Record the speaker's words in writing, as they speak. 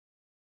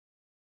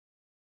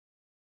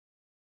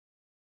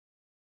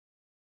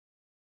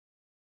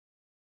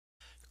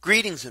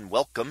Greetings and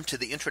welcome to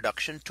the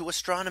introduction to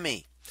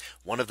astronomy.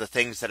 One of the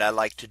things that I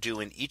like to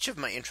do in each of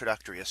my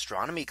introductory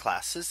astronomy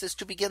classes is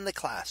to begin the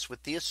class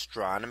with the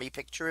astronomy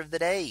picture of the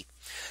day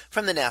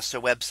from the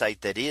NASA website,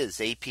 that is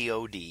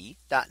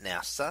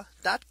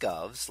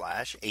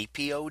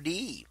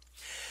apod.nasa.gov/apod.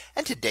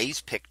 And today's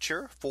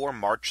picture for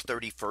March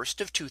 31st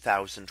of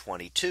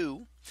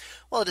 2022.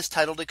 Well, it is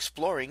titled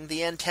Exploring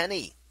the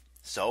Antennae.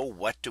 So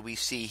what do we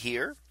see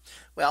here?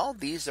 Well,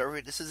 this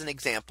is an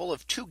example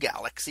of two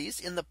galaxies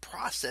in the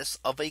process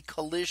of a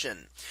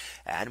collision.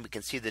 And we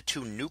can see the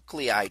two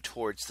nuclei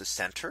towards the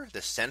center,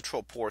 the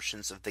central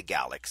portions of the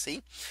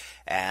galaxy.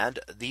 And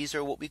these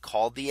are what we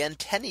call the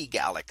Antennae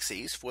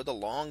Galaxies, for the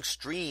long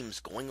streams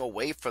going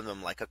away from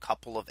them like a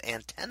couple of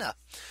antennae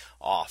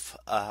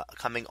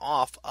coming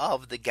off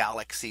of the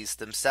galaxies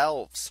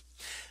themselves.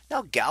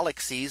 Now,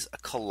 galaxies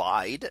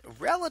collide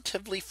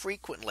relatively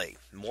frequently,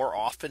 more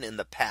often in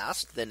the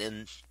past than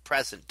in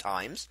present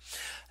times,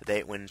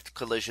 when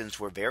collisions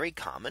were very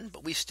common,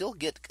 but we still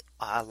get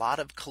a lot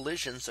of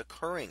collisions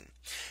occurring.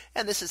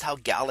 And this is how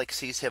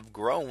galaxies have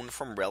grown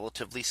from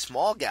relatively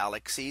small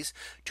galaxies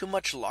to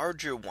much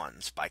larger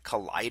ones, by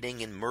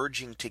colliding and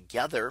merging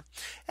together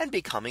and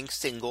becoming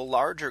single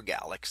larger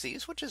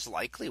galaxies, which is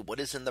likely what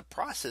is in the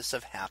process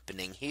of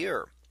happening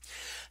here.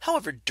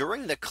 However,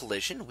 during the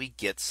collision, we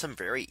get some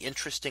very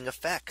interesting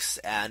effects,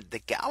 and the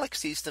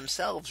galaxies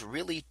themselves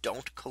really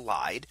don't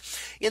collide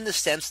in the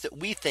sense that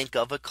we think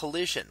of a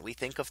collision. We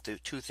think of the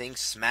two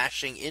things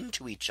smashing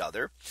into each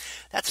other.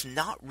 That's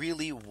not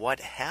really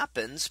what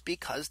happens,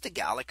 because the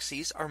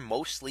galaxies are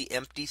mostly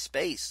empty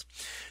space.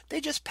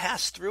 They just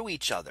pass through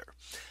each other.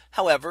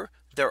 However,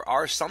 there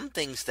are some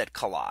things that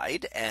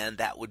collide, and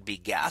that would be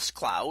gas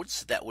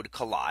clouds that would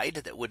collide,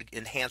 that would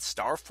enhance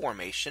star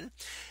formation.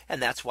 And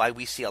that's why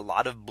we see a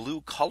lot of blue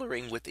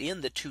coloring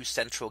within the two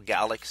central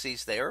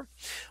galaxies there,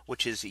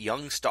 which is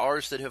young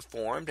stars that have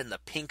formed in the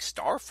pink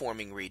star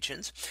forming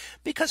regions,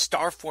 because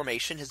star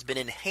formation has been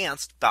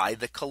enhanced by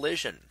the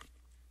collision.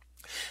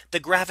 The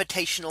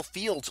gravitational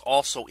fields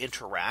also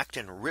interact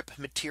and rip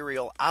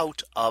material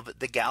out of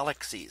the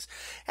galaxies.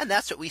 And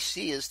that's what we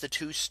see is the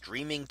two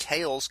streaming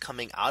tails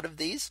coming out of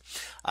these.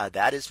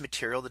 That is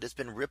material that has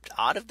been ripped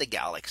out of the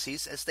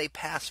galaxies as they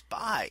pass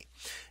by.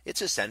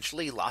 It's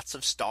essentially lots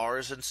of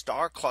stars and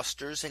star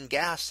clusters and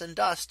gas and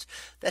dust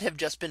that have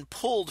just been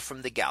pulled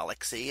from the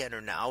galaxy and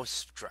are now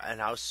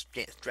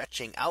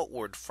stretching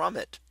outward from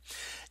it.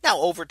 Now,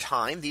 over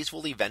time, these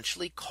will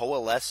eventually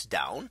coalesce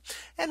down,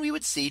 and we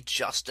would see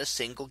just a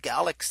single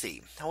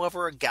galaxy.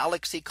 However, a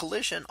galaxy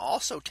collision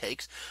also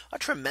takes a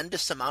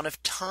tremendous amount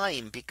of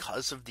time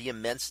because of the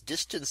immense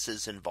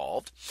distances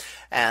involved,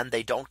 and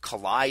they don't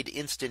collide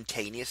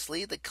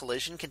instantaneously. The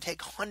collision can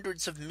take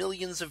hundreds of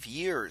millions of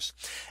years,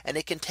 and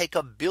it can take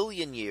 1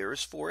 billion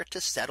years for it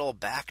to settle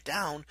back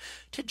down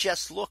to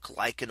just look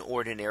like an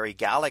ordinary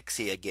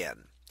galaxy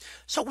again.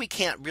 So we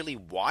can't really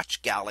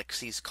watch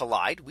galaxies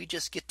collide. We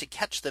just get to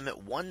catch them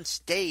at one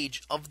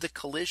stage of the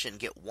collision,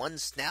 get one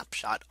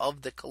snapshot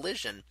of the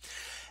collision.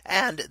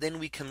 And then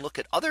we can look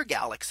at other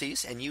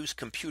galaxies and use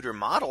computer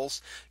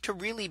models to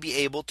really be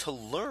able to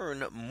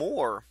learn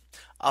more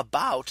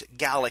about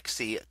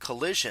galaxy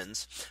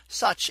collisions,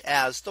 such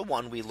as the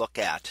one we look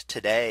at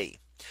today.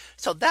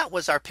 So that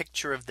was our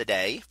picture of the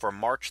day for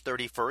March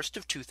 31st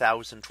of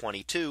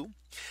 2022.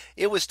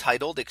 It was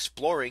titled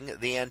Exploring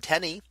the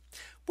Antennae.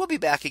 We'll be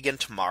back again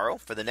tomorrow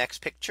for the next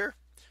picture.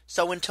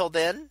 So until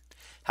then,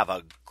 have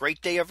a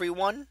great day,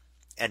 everyone,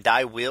 and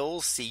I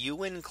will see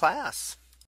you in class.